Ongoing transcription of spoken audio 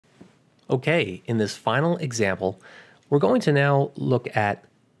Okay, in this final example, we're going to now look at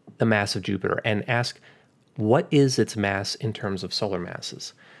the mass of Jupiter and ask what is its mass in terms of solar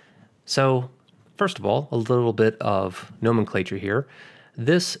masses. So, first of all, a little bit of nomenclature here.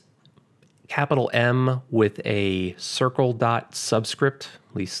 This capital M with a circle dot subscript,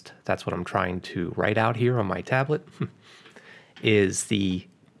 at least that's what I'm trying to write out here on my tablet, is the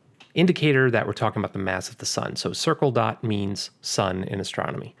indicator that we're talking about the mass of the sun. So circle dot means sun in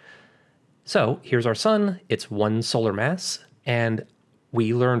astronomy. So here's our sun, it's 1 solar mass, and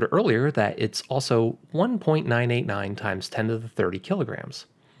we learned earlier that it's also 1.989 times 10 to the 30 kilograms.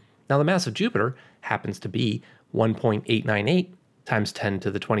 Now the mass of Jupiter happens to be 1.898 times 10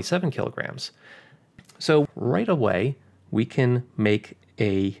 to the 27 kilograms. So right away, we can make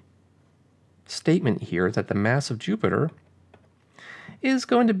a statement here that the mass of Jupiter is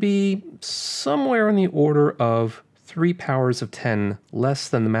going to be somewhere in the order of 3 powers of 10 less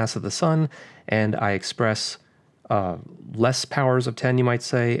than the mass of the sun, and I express less powers of 10, you might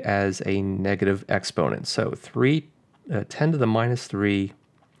say, as a negative exponent. So 10 to the minus 3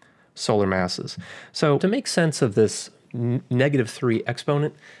 solar masses. So to make sense of this negative 3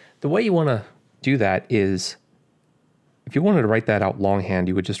 exponent, the way you want to do that is, if you wanted to write that out longhand,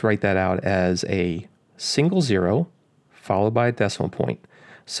 you would just write that out as a single 0 followed by a decimal point.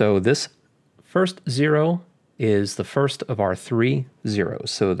 So this first 0 is the first of our 3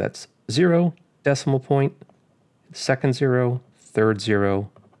 zeros. So that's 0, decimal point, second 0, third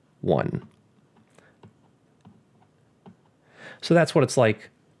 0, 1. So that's what it's like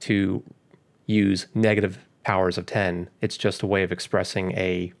to use negative powers of 10. It's just a way of expressing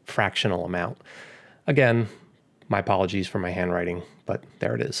a fractional amount. Again, my apologies for my handwriting, but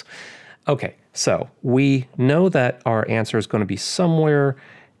there it is. Okay, so we know that our answer is going to be somewhere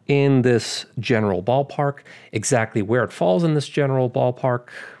in this general ballpark. Exactly where it falls in this general ballpark,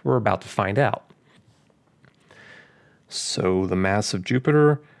 we're about to find out. So the mass of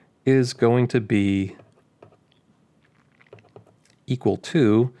Jupiter is going to be equal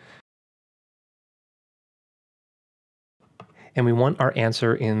to, and we want our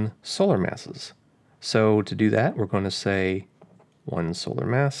answer in solar masses. So to do that, we're going to say 1 solar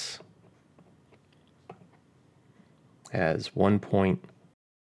mass as 1 point.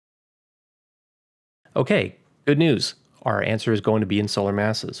 Okay, good news. Our answer is going to be in solar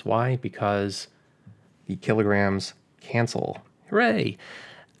masses. Why? Because the kilograms cancel. Hooray!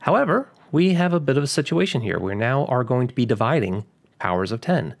 However, we have a bit of a situation here. We now are going to be dividing powers of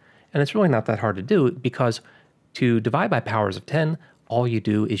 10. And it's really not that hard to do, because to divide by powers of 10, all you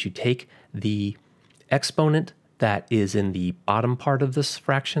do is you take the exponent that is in the bottom part of this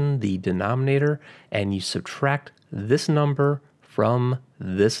fraction, the denominator, and you subtract this number from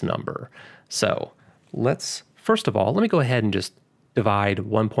this number. So first of all, let me go ahead and just divide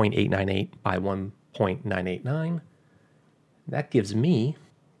 1.898 by 1.989. That gives me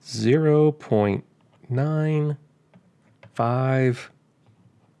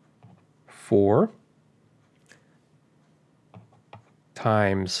 0.954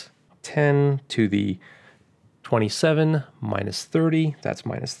 times 10 to the 27 minus 30, that's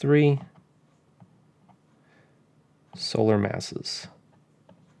minus 3, solar masses.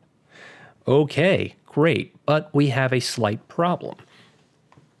 Okay, great, but we have a slight problem.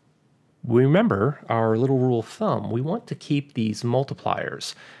 Remember our little rule of thumb. We want to keep these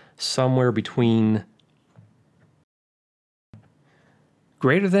multipliers somewhere between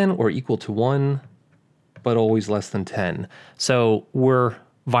greater than or equal to 1, but always less than 10. So we're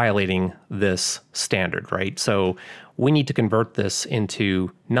violating this standard, right? So we need to convert this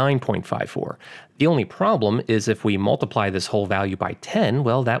into 9.54. The only problem is if we multiply this whole value by 10,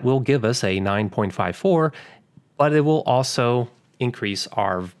 well, that will give us a 9.54, but it will also increase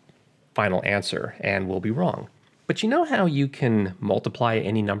our final answer and we'll be wrong. But you know how you can multiply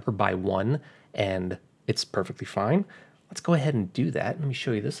any number by 1 and it's perfectly fine? Let's go ahead and do that. Let me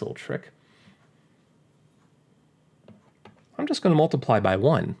show you this little trick. I'm just going to multiply by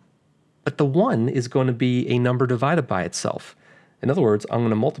 1, but the 1 is going to be a number divided by itself. In other words, I'm going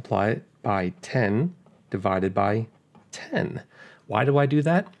to multiply it by 10 divided by 10. Why do I do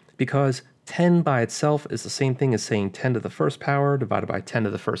that? Because 10 by itself is the same thing as saying 10 to the first power divided by 10 to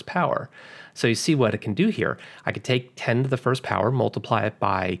the first power. So you see what it can do here. I could take 10 to the first power, multiply it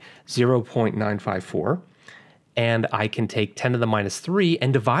by 0.954, and I can take 10 to the minus 3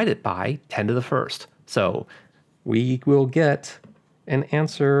 and divide it by 10 to the first. So we will get an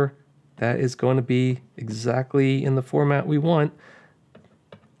answer that is going to be exactly in the format we want.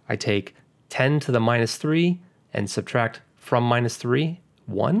 I take 10 to the minus 3 and subtract from minus 3,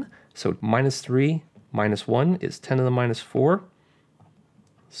 1. So minus 3 minus 1 is 10 to the minus 4.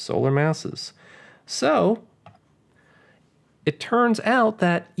 solar masses. So it turns out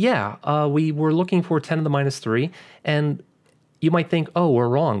that, yeah, we were looking for 10 to the minus 3, and you might think, oh, we're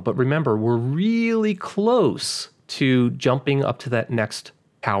wrong. But remember, we're really close to jumping up to that next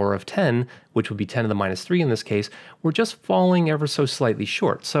power of 10, which would be 10 to the minus 3 in this case. We're just falling ever so slightly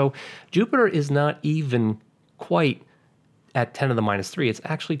short. So Jupiter is not even quite at 10 to the minus 3. It's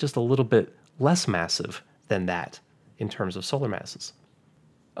actually just a little bit less massive than that in terms of solar masses.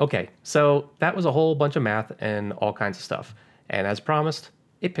 Okay, so that was a whole bunch of math and all kinds of stuff. And as promised,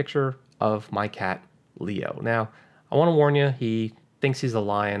 a picture of my cat, Leo. Now, I want to warn you, he thinks he's a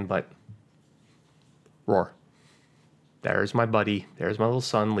lion, but roar. There's my buddy. There's my little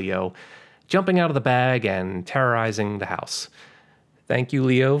son, Leo, jumping out of the bag and terrorizing the house. Thank you,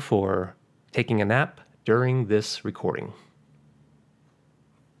 Leo, for taking a nap during this recording.